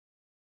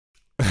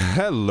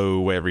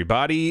Hello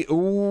everybody,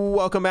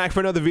 welcome back for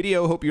another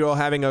video. Hope you're all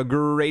having a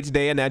great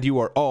day and that you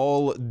are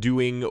all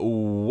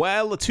doing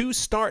well. To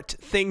start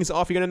things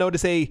off, you're going to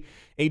notice a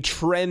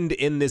trend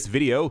in this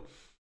video.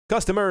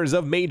 Customers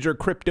of major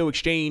crypto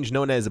exchange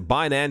known as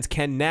Binance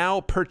can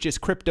now purchase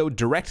crypto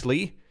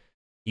directly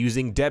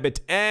using debit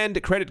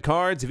and credit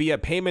cards via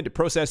payment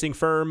processing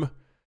firm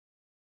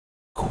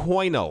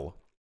Coinbase.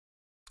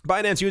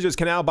 Binance users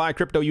can now buy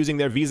crypto using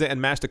their Visa and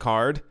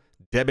MasterCard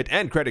debit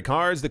and credit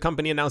cards. The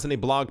company announced in a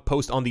blog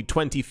post on the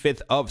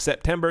 25th of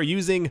September.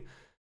 Using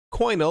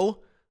Coinbase,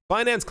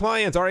 Binance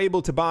clients are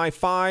able to buy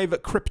 5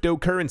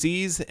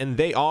 cryptocurrencies, and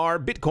they are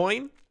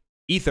Bitcoin,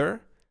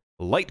 Ether,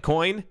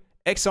 Litecoin,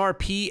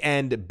 XRP,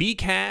 and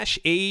Bcash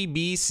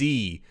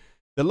ABC.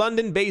 The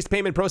London-based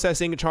payment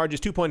processing charges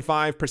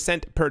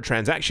 2.5% per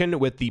transaction,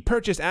 with the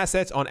purchased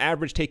assets on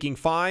average taking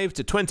 5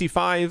 to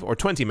 25 or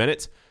 20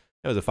 minutes.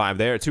 There was a 5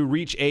 there to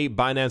reach a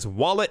Binance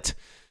wallet.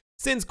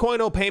 Since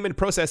Coinbase payment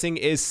processing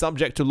is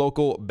subject to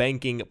local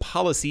banking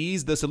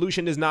policies, the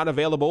solution is not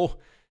available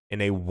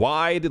in a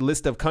wide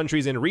list of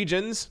countries and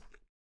regions.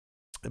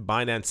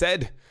 Binance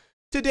said,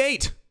 to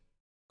date,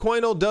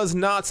 Coinbase does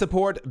not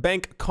support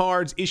bank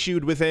cards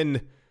issued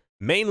within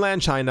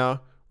mainland China,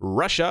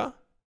 Russia,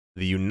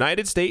 the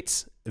United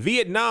States,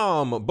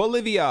 Vietnam,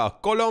 Bolivia,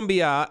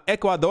 Colombia,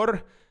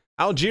 Ecuador,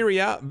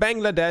 Algeria,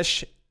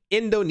 Bangladesh,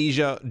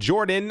 Indonesia,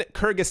 Jordan,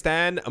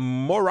 Kyrgyzstan,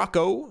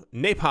 Morocco,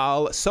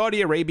 Nepal,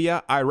 Saudi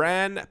Arabia,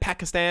 Iran,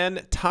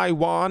 Pakistan,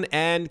 Taiwan,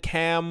 and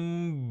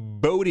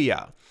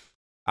Cambodia.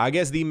 I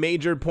guess the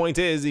major point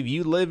is, if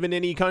you live in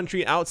any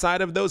country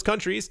outside of those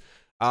countries,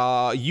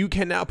 you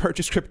can now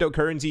purchase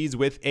cryptocurrencies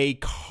with a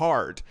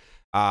card.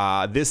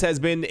 This has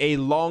been a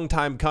long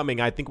time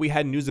coming. I think we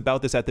had news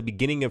about this at the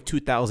beginning of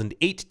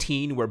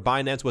 2018, where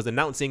Binance was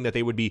announcing that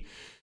they would be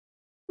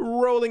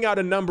rolling out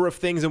a number of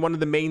things, and one of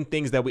the main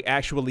things that we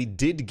actually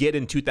did get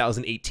in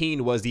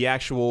 2018 was the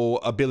actual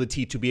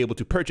ability to be able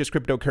to purchase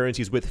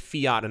cryptocurrencies with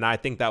fiat, and I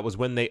think that was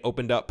when they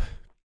opened up,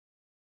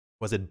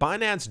 was it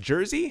Binance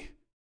Jersey?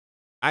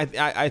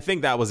 I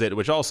think that was it,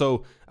 which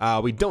also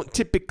we don't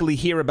typically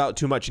hear about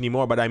too much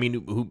anymore, but I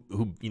mean,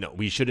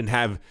 we shouldn't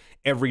have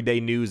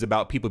everyday news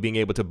about people being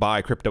able to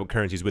buy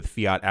cryptocurrencies with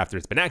fiat after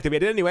it's been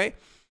activated anyway.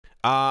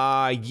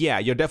 Yeah,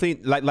 you're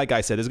definitely, like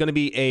I said, there's going to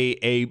be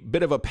a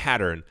bit of a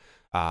pattern.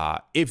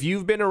 If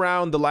you've been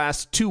around the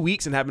last 2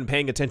 weeks and have been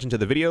paying attention to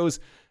the videos,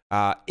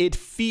 it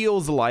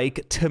feels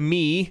like, to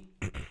me,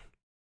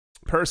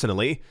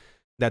 personally,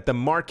 that the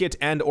market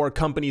and or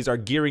companies are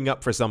gearing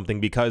up for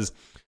something, because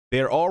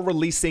they're all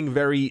releasing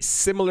very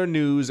similar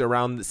news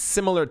around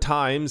similar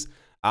times,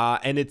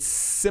 and it's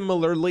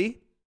similarly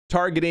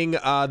targeting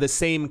the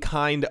same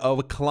kind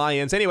of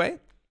clients. Anyway,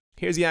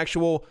 here's the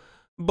actual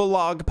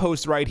blog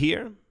post right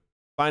here.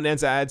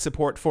 Binance adds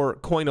support for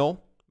Coinbase.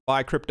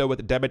 Buy crypto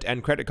with debit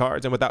and credit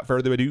cards. And without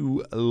further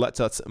ado,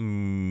 let's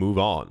move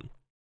on.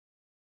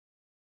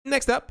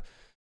 Next up,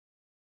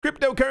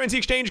 cryptocurrency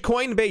exchange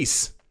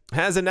Coinbase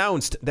has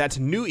announced that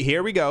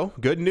here we go,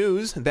 good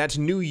news, that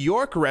New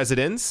York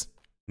residents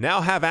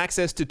now have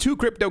access to 2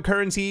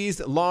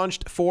 cryptocurrencies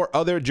launched for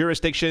other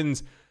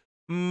jurisdictions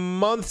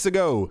months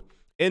ago.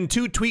 In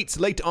 2 tweets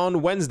late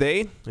on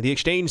Wednesday, the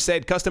exchange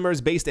said customers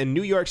based in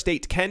New York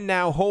State can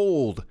now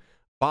hold,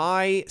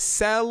 buy,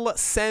 sell,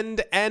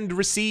 send, and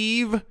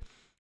receive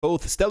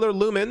both Stellar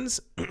Lumens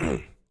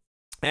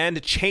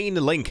and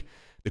Chainlink.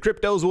 The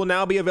cryptos will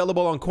now be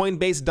available on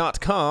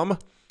Coinbase.com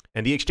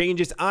and the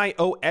exchange's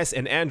iOS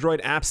and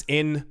Android apps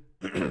in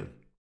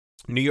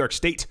New York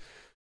State.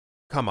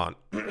 Come on.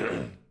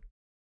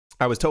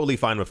 I was totally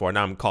fine before.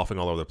 Now I'm coughing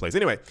all over the place.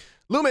 Anyway,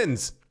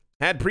 Lumens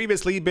had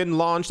previously been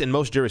launched in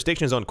most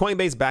jurisdictions on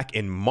Coinbase back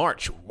in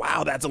March.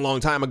 Wow, that's a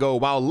long time ago.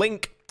 While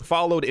Link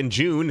followed in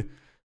June,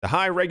 the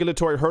high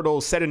regulatory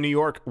hurdles set in New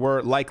York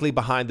were likely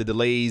behind the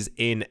delays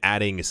in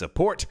adding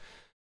support.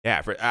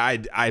 Yeah,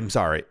 I'm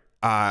sorry.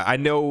 I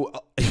know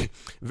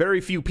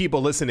very few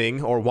people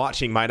listening or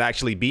watching might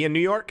actually be in New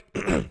York.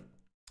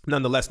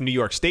 Nonetheless, New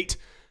York State.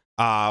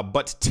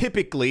 But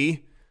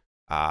typically,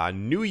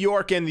 New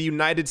York and the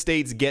United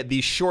States get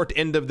the short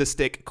end of the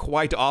stick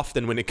quite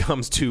often when it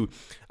comes to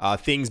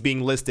things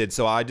being listed.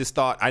 So I just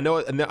thought, I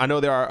know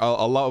there are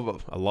a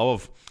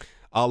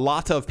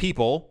lot of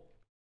people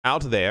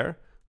out there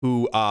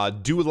who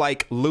do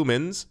like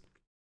Lumens,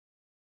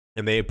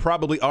 and they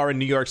probably are in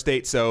New York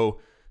State, so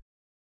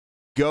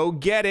go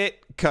get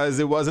it, because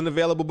it wasn't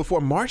available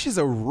before. March is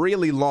a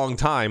really long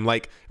time.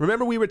 Like,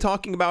 remember we were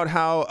talking about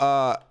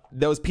how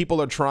those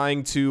people are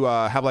trying to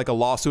have like a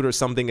lawsuit or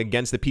something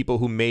against the people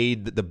who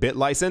made the bit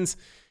license?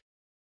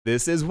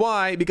 This is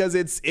why, because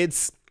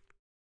it's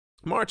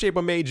March,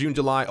 April, May, June,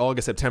 July,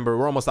 August, September,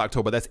 we're almost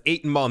October. That's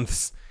 8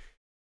 months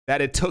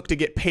that it took to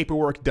get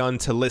paperwork done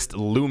to list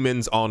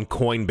Lumens on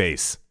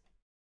Coinbase.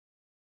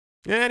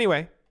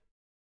 Anyway,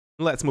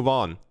 let's move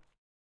on.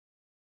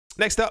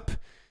 Next up,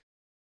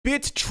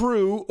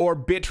 BitTrue or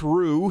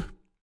BitRue,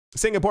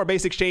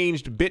 Singapore-based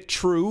exchange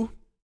BitTrue,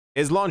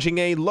 is launching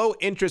a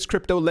low-interest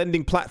crypto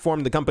lending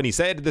platform, the company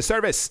said. The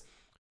service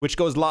which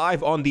goes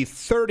live on the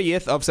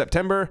 30th of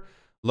September,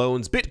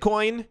 loans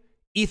Bitcoin,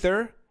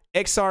 Ether,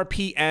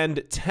 XRP,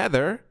 and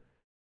Tether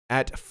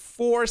at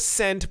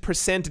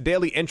 4%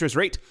 daily interest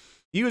rate.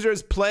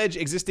 Users pledge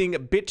existing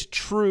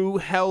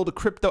BitTrue held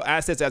crypto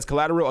assets as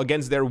collateral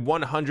against their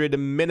 $100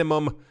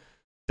 minimum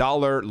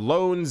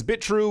loans.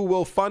 BitTrue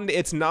will fund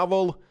its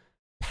novel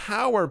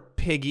Power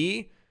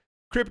Piggy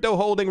crypto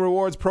holding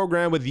rewards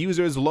program with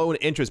users' loan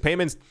interest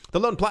payments. The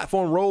loan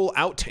platform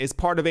rollout is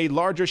part of a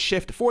larger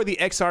shift for the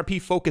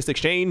XRP-focused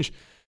exchange.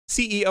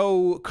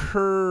 CEO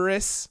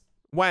Chris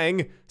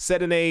Wang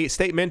said in a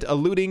statement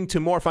alluding to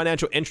more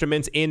financial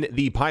instruments in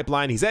the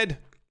pipeline. He said,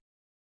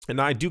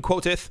 and I do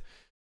quoteth,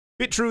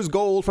 BitTrue's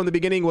goal from the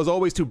beginning was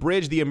always to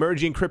bridge the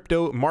emerging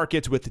crypto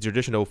market with the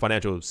traditional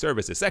financial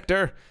services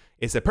sector.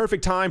 It's a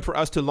perfect time for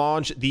us to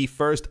launch the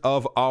first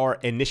of our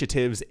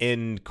initiatives,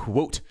 end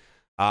quote.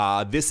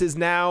 This is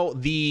now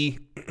the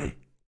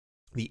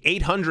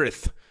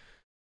 800th,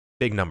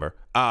 big number,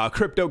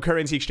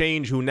 cryptocurrency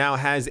exchange who now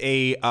has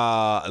a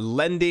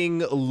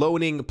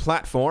loaning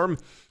platform.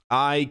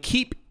 I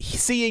keep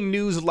seeing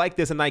news like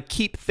this and I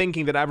keep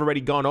thinking that I've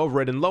already gone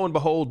over it, and lo and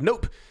behold,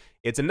 nope,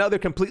 it's another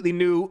completely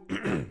new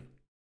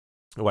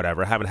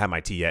whatever, I haven't had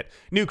my tea yet,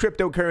 new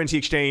cryptocurrency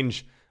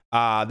exchange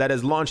that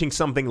is launching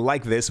something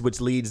like this,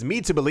 which leads me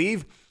to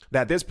believe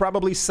that there's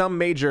probably some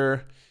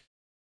major,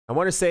 I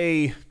want to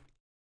say,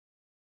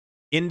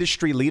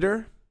 industry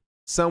leader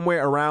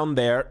somewhere around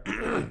there,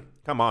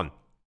 come on,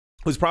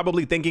 who's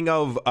probably thinking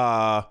of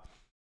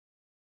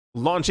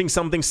launching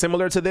something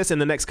similar to this in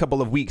the next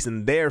couple of weeks,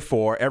 and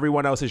therefore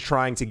everyone else is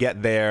trying to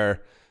get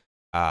their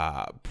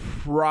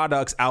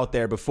products out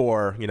there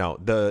before, you know,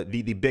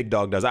 the big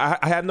dog does. I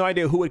have no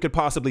idea who it could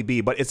possibly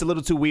be, but it's a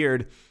little too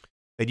weird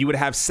that you would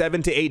have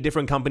 7 to 8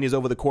 different companies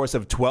over the course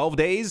of 12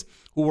 days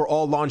who were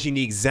all launching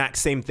the exact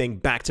same thing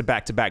back to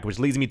back to back, which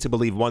leads me to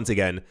believe once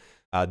again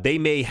they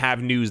may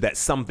have news that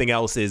something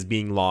else is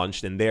being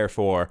launched, and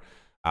therefore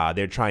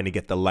they're trying to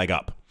get the leg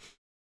up.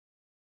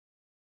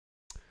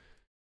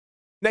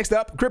 Next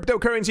up,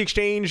 cryptocurrency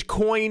exchange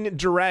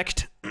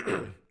CoinDirect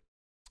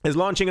is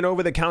launching an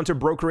over-the-counter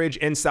brokerage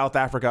in South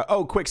Africa.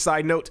 Oh, quick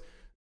side note,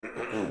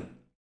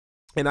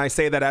 and I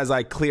say that as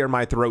I clear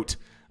my throat.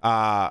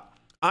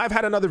 I've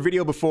had another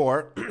video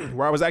before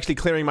where I was actually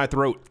clearing my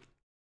throat,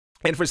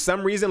 and for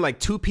some reason, like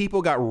 2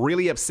 people got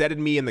really upset at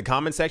me in the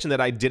comment section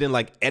that I didn't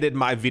like edit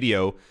my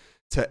video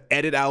to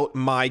edit out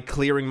my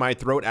clearing my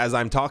throat as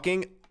I'm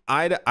talking.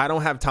 I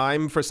don't have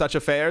time for such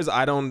affairs.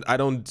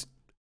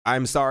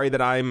 I'm sorry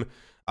that I'm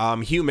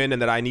human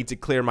and that I need to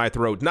clear my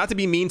throat. Not to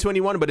be mean to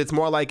anyone, but it's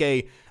more like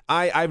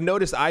I've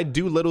noticed I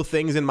do little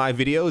things in my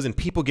videos and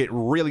people get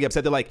really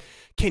upset. They're like,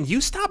 can you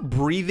stop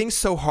breathing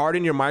so hard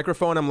in your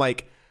microphone? I'm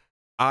like,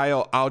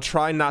 I'll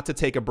try not to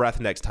take a breath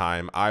next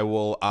time.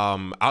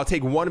 I'll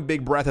take one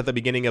big breath at the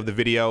beginning of the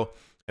video,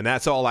 and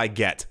that's all I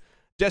get.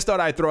 Just thought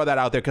I'd throw that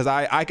out there because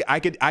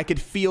I could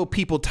feel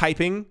people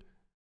typing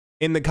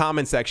in the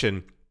comment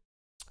section.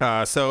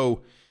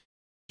 So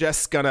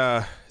just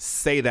gonna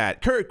say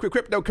that.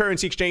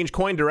 Cryptocurrency exchange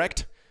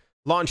CoinDirect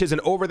launches an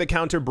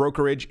over-the-counter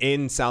brokerage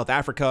in South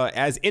Africa.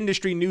 As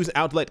industry news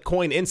outlet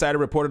Coin Insider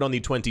reported on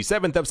the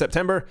 27th of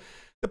September,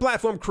 the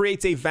platform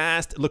creates a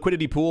vast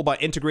liquidity pool by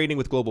integrating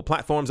with global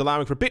platforms,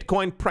 allowing for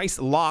Bitcoin price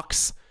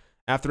locks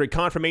after a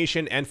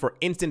confirmation and for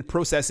instant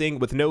processing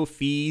with no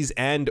fees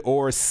and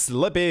or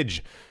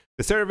slippage.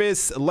 The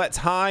service lets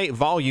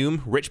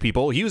high-volume, rich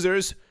people,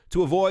 users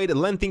to avoid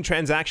lengthy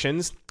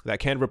transactions that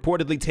can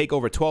reportedly take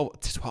over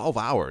 12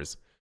 hours.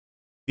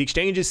 The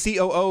exchange's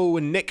COO,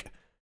 Nick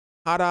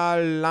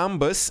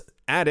Haralambous,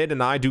 added,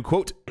 and I do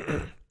quote,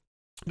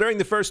 during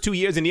the first 2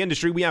 years in the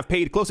industry, we have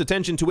paid close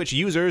attention to which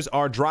users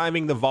are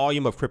driving the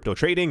volume of crypto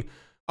trading.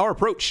 Our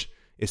approach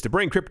is to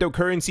bring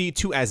cryptocurrency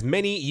to as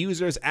many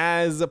users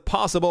as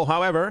possible.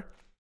 However,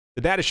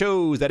 the data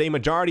shows that a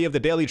majority of the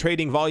daily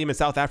trading volume in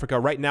South Africa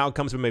right now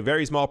comes from a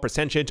very small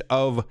percentage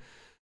of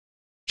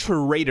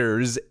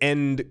traders,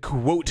 end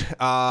quote.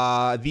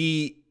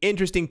 The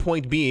interesting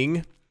point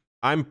being,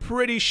 I'm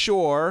pretty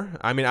sure,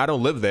 I mean, I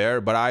don't live there,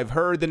 but I've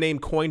heard the name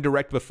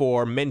CoinDirect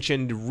before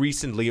mentioned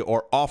recently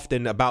or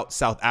often about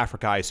South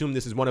Africa. I assume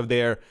this is one of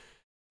their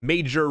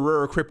major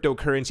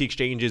cryptocurrency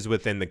exchanges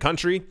within the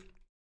country.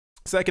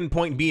 Second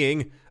point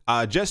being,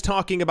 just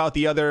talking about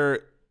the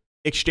other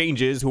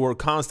exchanges who are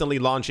constantly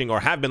launching or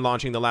have been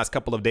launching the last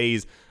couple of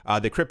days,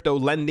 the crypto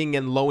lending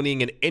and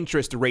loaning and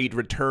interest rate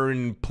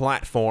return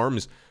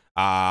platforms.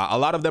 A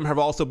lot of them have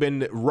also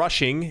been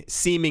rushing,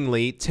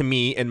 seemingly to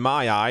me, in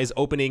my eyes,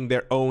 opening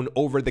their own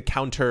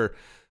over-the-counter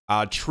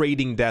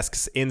trading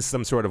desks in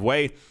some sort of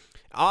way.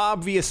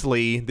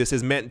 Obviously, this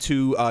is meant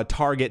to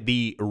target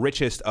the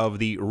richest of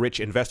the rich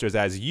investors,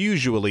 as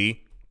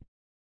usually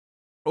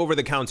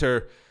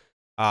over-the-counter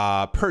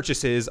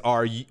purchases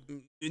are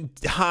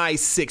high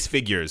 6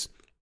 figures.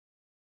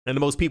 And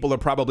most people are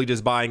probably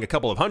just buying a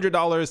couple of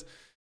 $100,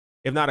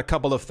 if not a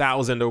couple of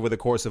thousand over the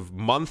course of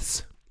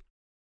months.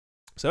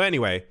 So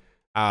anyway,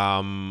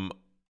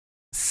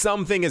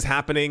 something is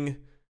happening.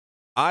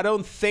 I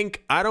don't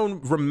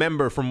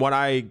remember from what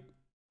I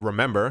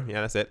remember,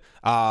 yeah, that's it,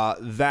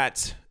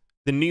 that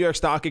the New York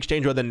Stock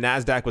Exchange or the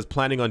NASDAQ was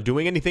planning on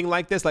doing anything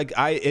like this. Like,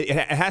 it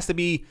has to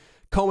be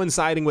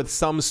coinciding with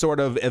some sort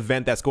of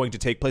event that's going to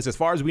take place. As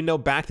far as we know,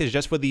 backed is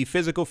just for the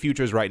physical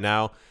futures right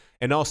now.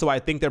 And also, I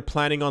think they're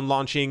planning on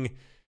launching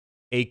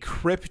a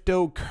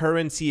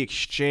cryptocurrency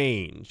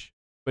exchange.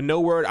 But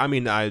no word, I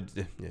mean,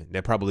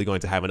 they're probably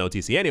going to have an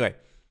OTC. Anyway,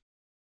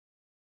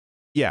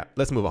 yeah,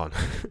 let's move on.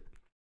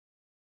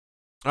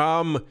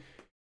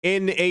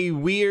 In a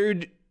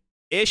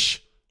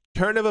weird-ish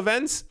turn of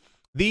events,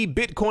 the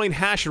Bitcoin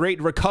hash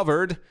rate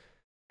recovered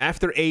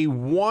after a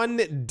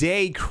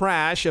one-day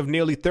crash of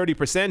nearly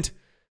 30%.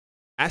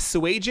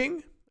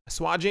 Assuaging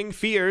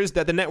fears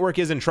that the network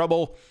is in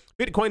trouble.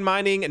 Bitcoin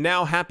mining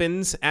now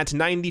happens at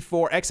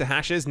 94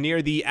 exahashes,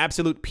 near the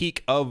absolute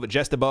peak of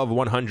just above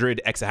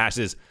 100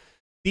 exahashes.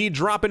 The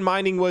drop in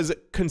mining was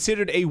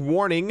considered a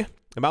warning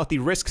about the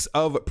risks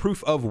of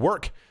proof of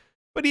work.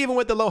 But even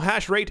with the low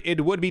hash rate,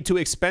 it would be too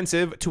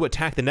expensive to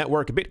attack the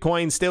network.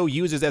 Bitcoin still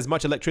uses as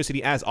much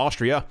electricity as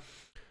Austria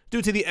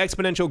due to the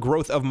exponential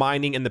growth of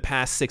mining in the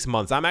past 6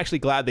 months. I'm actually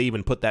glad they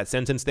even put that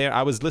sentence there.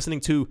 I was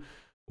listening to,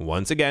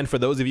 once again, for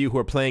those of you who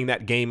are playing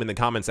that game in the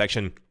comment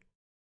section,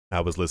 I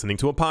was listening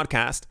to a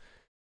podcast,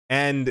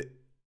 and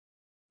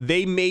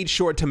they made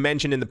sure to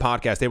mention in the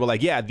podcast, they were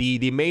like, yeah,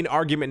 the main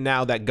argument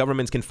now that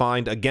governments can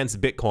find against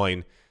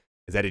Bitcoin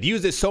is that it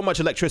uses so much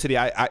electricity.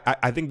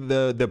 I think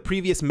the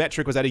previous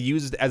metric was that it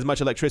used as much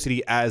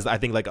electricity as, I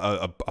think, like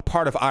a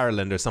part of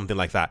Ireland or something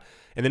like that.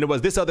 And then it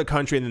was this other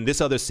country and then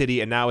this other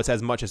city, and now it's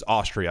as much as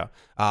Austria.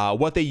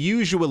 What they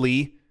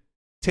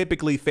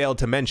typically failed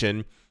to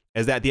mention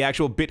is that the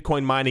actual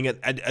Bitcoin mining,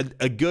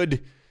 a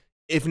good,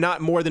 if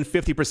not more than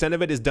 50%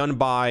 of it, is done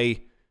by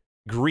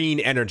green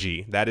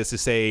energy. That is to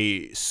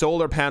say,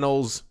 solar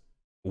panels,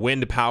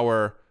 wind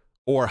power,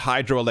 or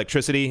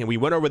hydroelectricity. And we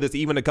went over this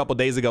even a couple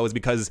days ago, is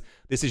because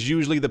this is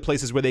usually the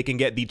places where they can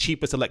get the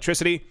cheapest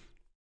electricity.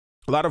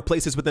 A lot of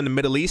places within the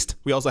Middle East,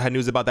 we also had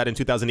news about that in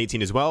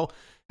 2018 as well,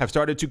 have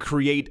started to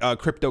create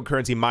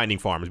cryptocurrency mining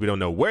farms. We don't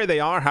know where they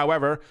are.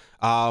 However,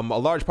 a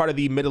large part of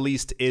the Middle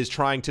East is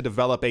trying to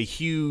develop a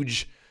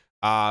huge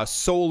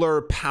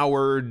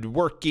solar-powered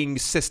working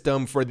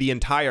system for the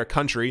entire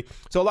country.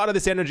 So a lot of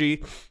this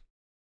energy,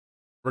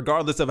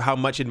 regardless of how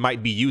much it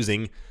might be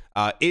using,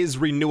 is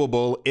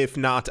renewable, if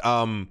not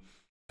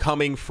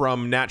coming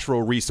from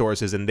natural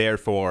resources, and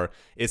therefore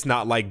it's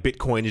not like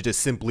Bitcoin is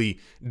just simply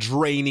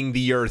draining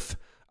the earth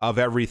of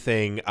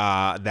everything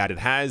that it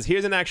has.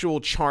 Here's an actual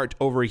chart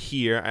over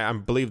here. I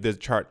believe the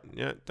chart,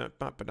 here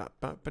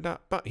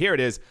it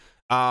is.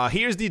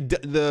 Here's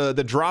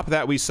the drop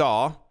that we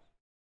saw,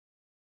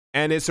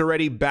 and it's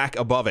already back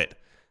above it.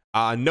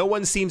 No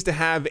one seems to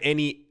have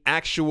any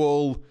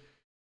actual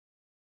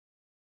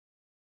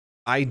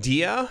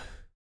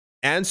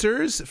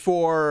answers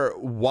for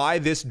why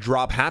this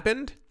drop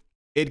happened.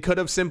 It could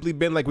have simply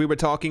been like we were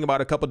talking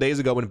about a couple days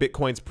ago when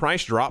Bitcoin's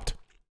price dropped.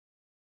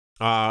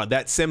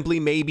 That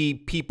simply maybe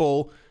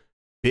people,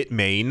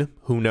 Bitmain,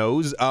 who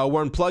knows,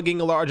 were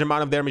unplugging a large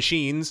amount of their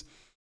machines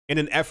in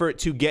an effort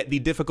to get the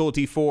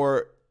difficulty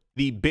for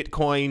the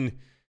Bitcoin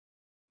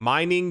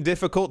mining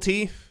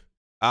difficulty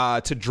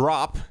to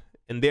drop.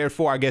 And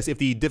therefore, I guess if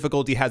the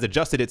difficulty has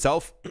adjusted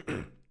itself,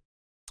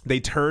 they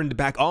turned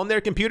back on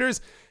their computers.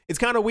 It's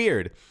kind of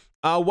weird.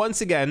 Once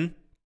again,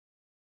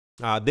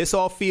 this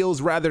all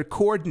feels rather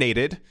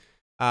coordinated,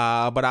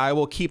 but I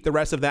will keep the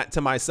rest of that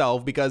to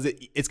myself, because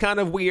it's kind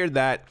of weird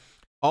that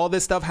all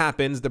this stuff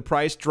happens, the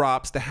price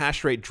drops, the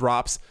hash rate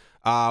drops,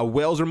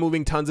 whales are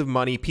moving tons of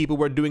money, people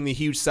were doing the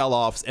huge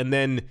sell-offs, and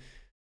then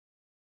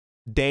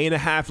day and a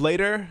half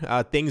later,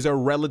 things are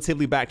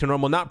relatively back to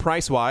normal, not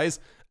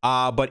price-wise,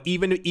 but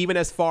even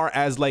as far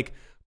as like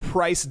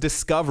price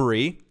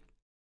discovery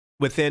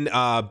within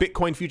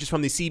Bitcoin futures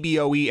from the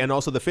CBOE and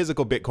also the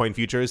physical Bitcoin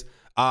futures,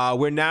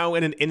 we're now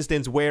in an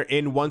instance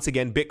wherein, once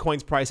again,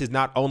 Bitcoin's price is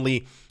not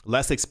only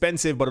less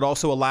expensive, but it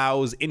also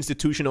allows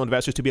institutional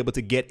investors to be able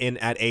to get in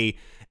at a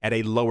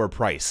lower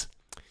price.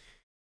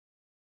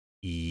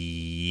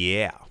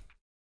 Yeah.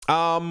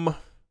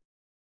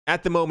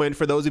 At the moment,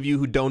 for those of you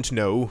who don't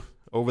know,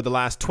 over the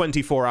last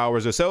 24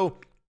 hours or so,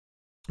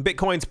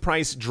 Bitcoin's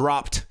price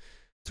dropped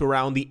to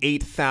around the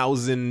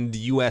 $8,000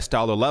 US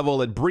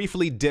level. It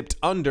briefly dipped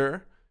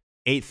under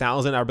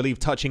 8,000, I believe,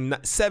 touching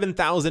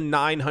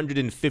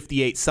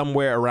 7,958,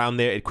 somewhere around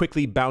there. It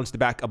quickly bounced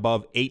back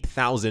above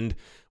 8,000,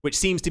 which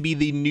seems to be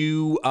the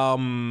new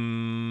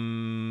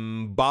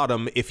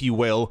bottom, if you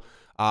will,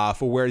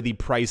 for where the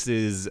price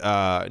is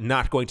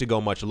not going to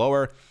go much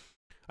lower.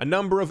 A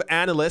number of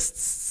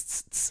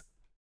analysts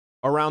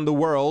around the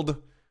world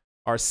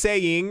are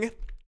saying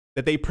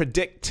that they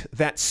predict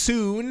that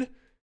soon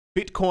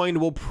Bitcoin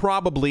will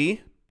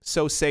probably,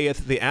 so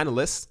saith the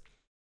analysts,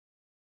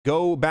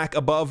 go back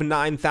above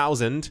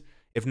 9,000,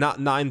 if not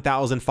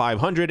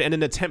 9,500, in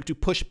an attempt to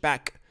push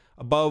back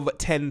above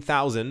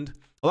 10,000.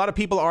 A lot of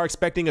people are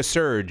expecting a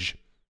surge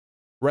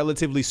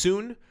relatively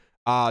soon.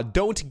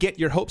 Don't get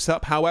your hopes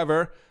up.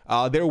 However,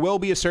 there will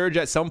be a surge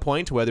at some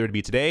point, whether it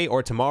be today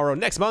or tomorrow,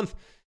 next month.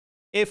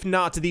 if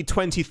not the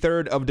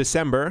 23rd of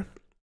December.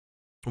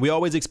 We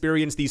always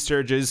experience these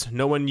surges.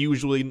 No one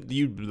usually...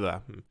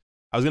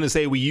 I was going to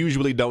say we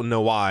usually don't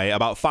know why.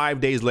 About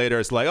 5 days later,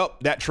 it's like, oh,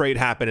 that trade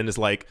happened. And it's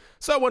like,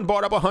 someone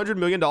bought up $100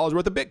 million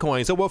worth of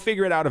Bitcoin. So we'll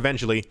figure it out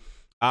eventually.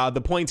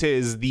 The point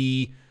is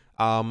the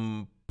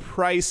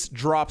price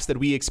drops that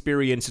we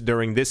experienced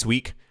during this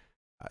week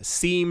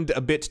seemed a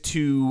bit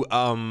too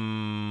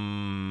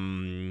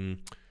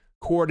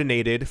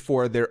coordinated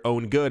for their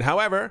own good.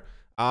 However,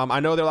 I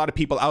know there are a lot of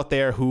people out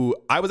there who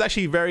I was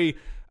actually very...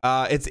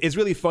 it's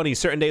really funny.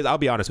 Certain days, I'll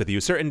be honest with you,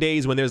 certain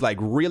days when there's like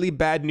really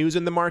bad news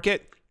in the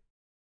market,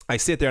 I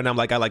sit there and I'm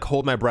like, I like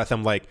hold my breath.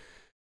 I'm like,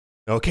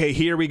 okay,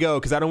 here we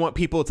go. Cause I don't want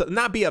people to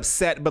not be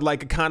upset, but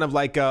like kind of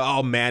like,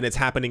 oh man, it's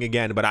happening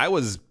again. But I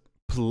was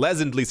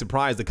pleasantly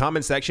surprised. The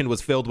comment section was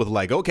filled with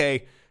like,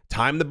 okay,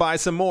 time to buy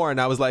some more.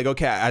 And I was like,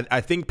 okay, I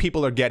think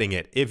people are getting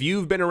it. If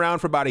you've been around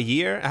for about a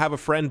year, I have a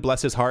friend,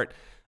 bless his heart.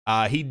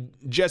 He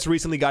just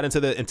recently got into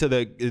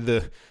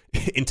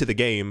the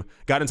game,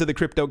 got into the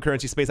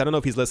cryptocurrency space. I don't know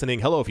if he's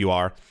listening. Hello, if you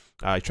are.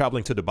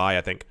 Traveling to Dubai,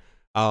 I think.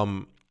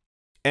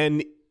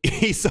 And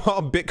he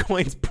saw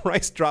Bitcoin's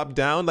price drop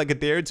down like a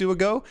day or two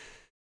ago.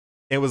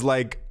 It was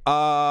like, it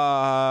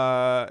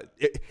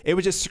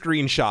was just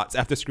screenshots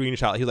after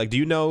screenshot. He was like, do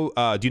you know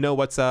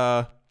what's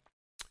going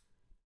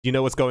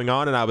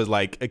on? And I was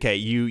like, okay,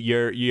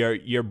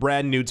 you're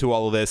brand new to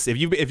all of this. If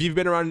you've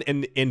been around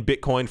in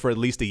Bitcoin for at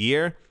least a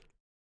year,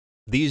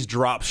 these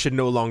drops should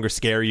no longer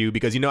scare you,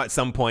 because you know at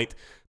some point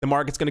the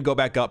market's going to go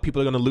back up. People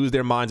are going to lose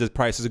their minds as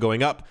prices are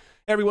going up.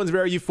 Everyone's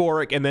very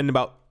euphoric, and then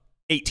about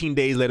 18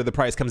 days later the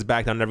price comes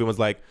back down and everyone's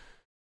like,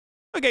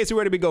 okay, so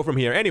where do we go from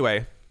here?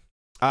 Anyway,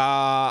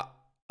 I'm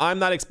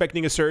not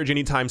expecting a surge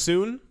anytime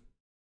soon,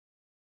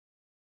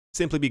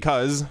 simply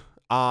because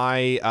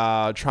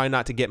I try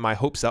not to get my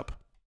hopes up.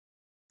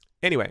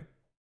 Anyway,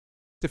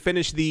 to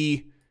finish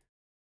the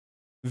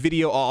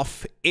video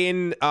off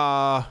in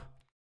odd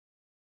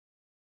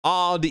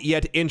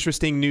yet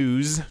interesting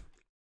news,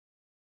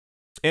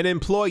 an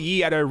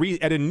employee at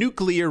a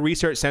nuclear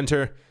research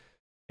center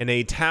in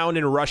a town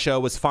in Russia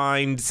was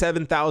fined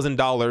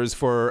 $7,000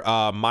 for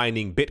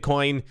mining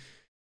Bitcoin.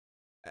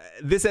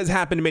 This has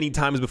happened many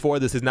times before.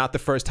 This is not the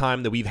first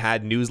time that we've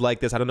had news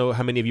like this. I don't know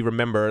how many of you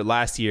remember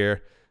last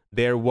year.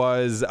 There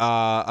was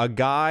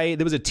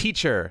a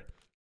teacher,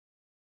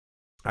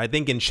 I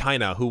think in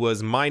China, who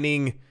was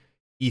mining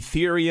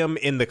Ethereum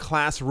in the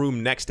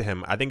classroom next to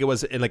him. I think it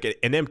was in like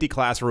an empty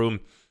classroom.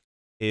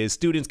 His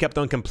students kept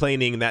on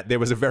complaining that there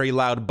was a very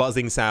loud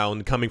buzzing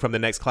sound coming from the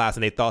next class,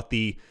 and they thought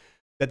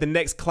that the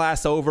next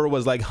class over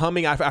was like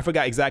humming. I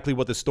forgot exactly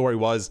what the story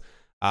was.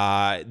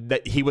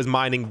 That he was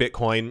mining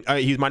Bitcoin.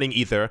 He was mining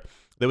Ether.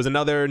 There was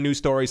another news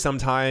story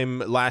sometime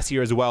last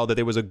year as well that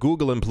there was a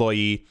Google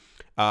employee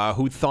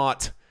who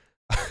thought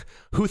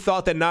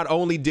that not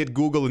only did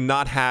Google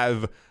not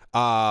have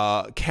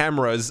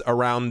cameras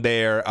around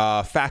their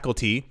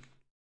faculty,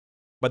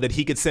 but that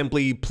he could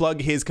simply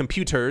plug his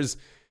computers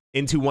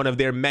into one of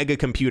their mega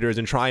computers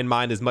and try and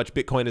mine as much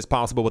Bitcoin as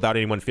possible without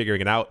anyone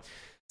figuring it out.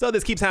 So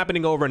this keeps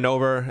happening over and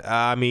over.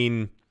 I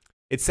mean,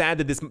 it's sad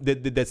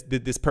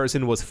that this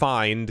person was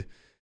fined,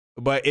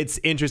 but it's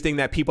interesting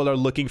that people are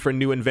looking for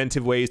new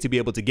inventive ways to be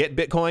able to get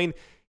Bitcoin.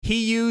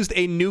 He used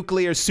a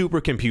nuclear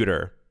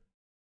supercomputer.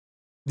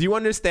 Do you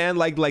understand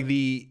like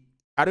the,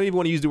 I don't even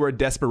want to use the word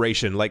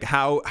desperation, like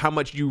how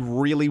much you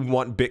really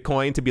want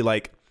Bitcoin to be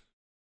like,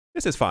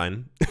 this is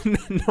fine.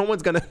 no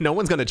one's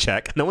gonna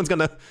check. No one's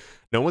gonna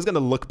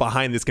look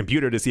behind this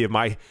computer to see if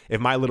my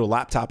little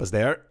laptop is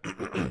there.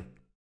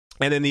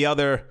 And then the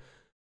other,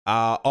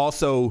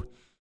 also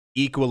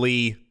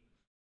equally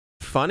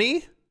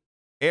funny,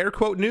 air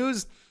quote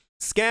news,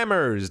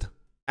 scammers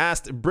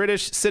asked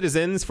British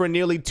citizens for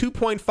nearly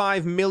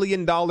 $2.5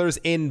 million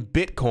in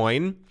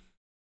Bitcoin,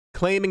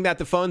 claiming that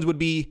the funds would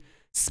be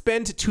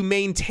spent to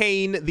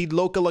maintain the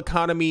local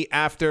economy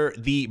after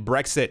the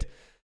Brexit.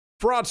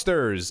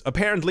 Fraudsters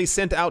apparently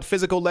sent out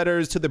physical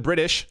letters to the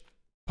British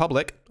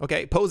public,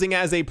 okay, posing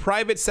as a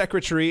private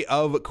secretary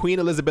of Queen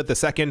Elizabeth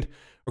II,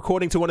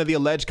 according to one of the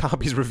alleged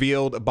copies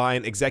revealed by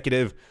an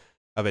executive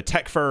of a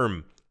tech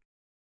firm.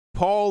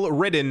 Paul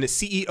Ridden,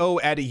 CEO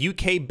at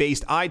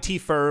UK-based IT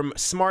firm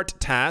Smart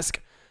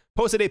Task,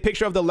 posted a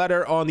picture of the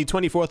letter on the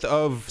 24th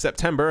of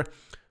September,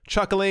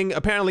 chuckling.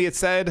 Apparently it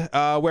said,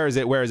 where is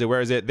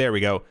it? There we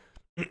go.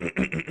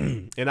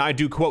 And I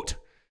do quote,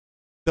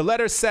 "The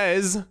letter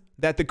says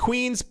that the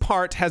Queen's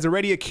part has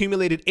already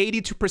accumulated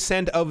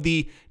 82% of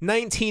the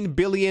 19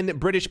 billion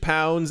British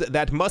pounds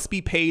that must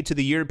be paid to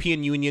the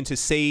European Union to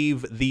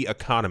save the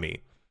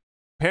economy."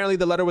 Apparently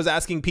the letter was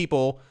asking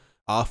people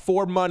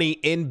for money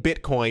in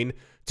Bitcoin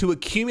to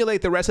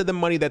accumulate the rest of the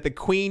money that the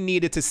Queen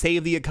needed to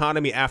save the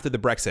economy after the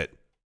Brexit.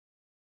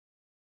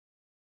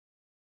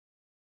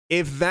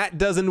 If that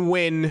doesn't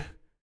win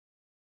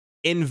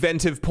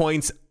inventive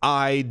points,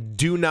 I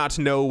do not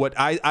know what...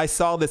 I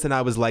saw this and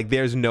I was like,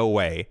 there's no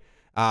way.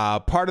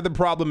 Part of the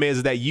problem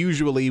is that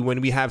usually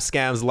when we have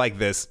scams like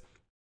this,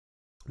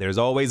 there's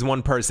always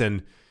one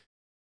person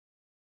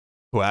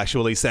who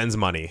actually sends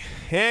money.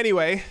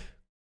 Anyway,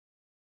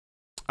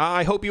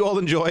 I hope you all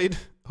enjoyed.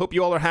 Hope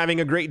you all are having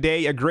a great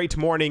day, a great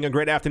morning, a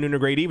great afternoon, a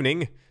great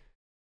evening.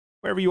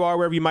 Wherever you are,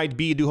 wherever you might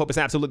be, do hope it's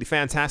absolutely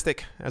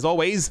fantastic. As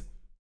always,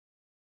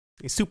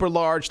 a super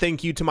large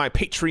thank you to my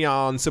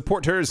Patreon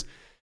supporters.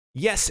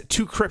 Yes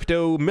to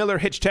Crypto, Miller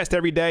Hitch Test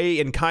Every Day,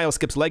 and Kyle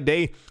Skips Leg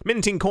Day,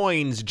 Minting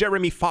Coins,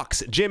 Jeremy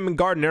Fox, Jim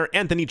Gardner,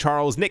 Anthony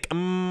Charles, Nick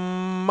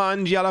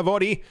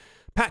Mangialavori,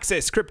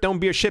 Paxis, Crypto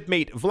Beer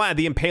Shipmate, Vlad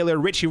the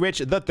Impaler, Richie Rich,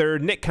 The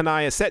Third, Nick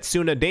Kanaya,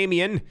 Setsuna,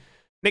 Damien,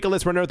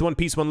 Nicholas One Earth, One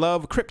Piece, One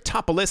Love,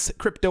 Cryptopolis,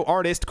 Crypto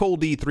Artist,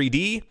 Coldy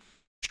 3D,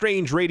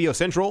 Strange Radio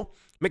Central,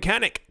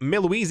 Mechanic,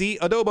 Milweezy,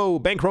 Adobo,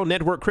 Bankroll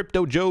Network,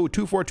 Crypto Joe,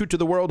 242 to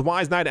the World,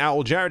 Wise Night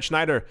Owl, Jared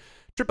Schneider,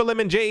 Triple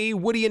Lemon J,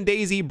 Woody and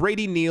Daisy,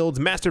 Brady Niels,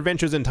 Master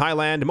Ventures in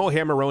Thailand,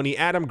 Mohair Maroney,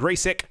 Adam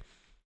Graysick,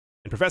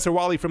 and Professor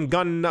Wally from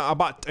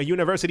Gunbot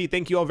University.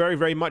 Thank you all very,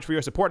 very much for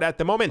your support at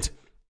the moment.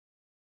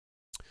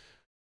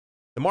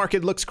 The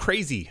market looks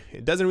crazy.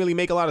 It doesn't really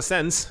make a lot of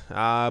sense.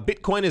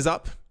 Bitcoin is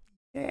up.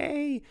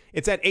 Yay.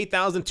 It's at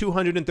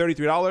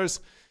 $8,233.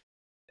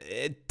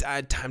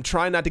 I'm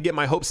trying not to get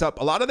my hopes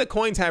up. A lot of the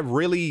coins have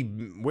really...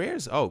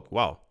 Oh,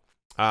 wow.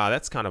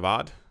 That's kind of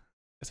odd.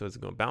 So it's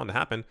bound to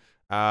happen.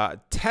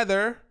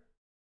 Tether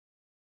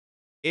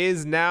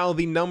is now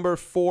the number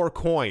 4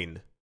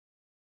 coin.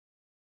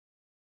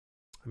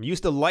 I'm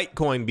used to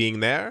Litecoin being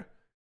there.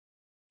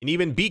 And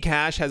even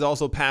Bcash has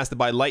also passed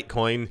by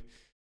Litecoin.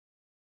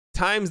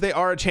 Times they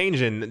are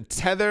changing.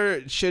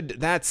 Tether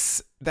should...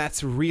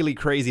 That's really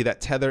crazy that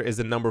Tether is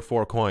the number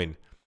 4 coin.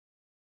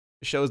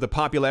 It shows the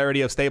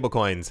popularity of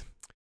stablecoins.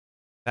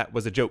 That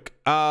was a joke.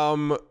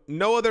 No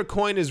other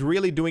coin is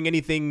really doing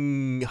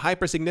anything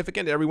hyper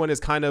significant. Everyone is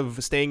kind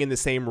of staying in the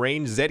same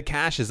range.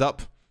 Zcash is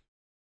up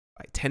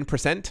by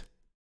 10%.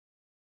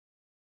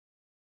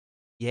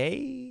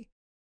 Yay.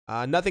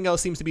 Nothing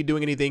else seems to be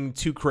doing anything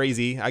too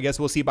crazy. I guess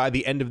we'll see by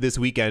the end of this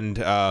weekend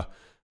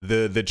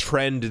the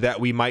trend that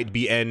we might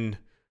be in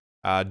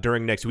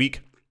during next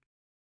week.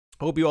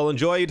 Hope you all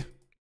enjoyed.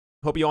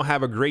 Hope you all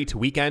have a great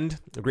weekend,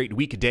 a great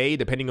weekday,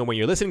 depending on when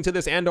you're listening to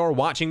this and or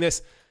watching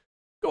this.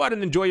 Go out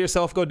and enjoy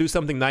yourself. Go do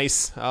something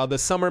nice. The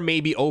summer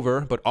may be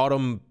over, but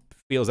autumn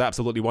feels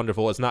absolutely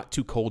wonderful. It's not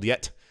too cold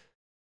yet.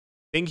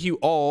 Thank you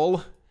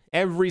all,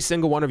 every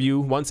single one of you,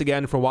 once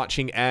again for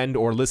watching and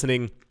or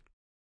listening.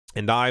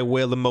 And I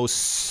will most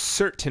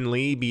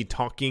certainly be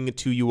talking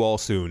to you all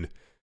soon.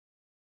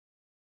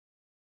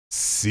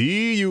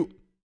 See you.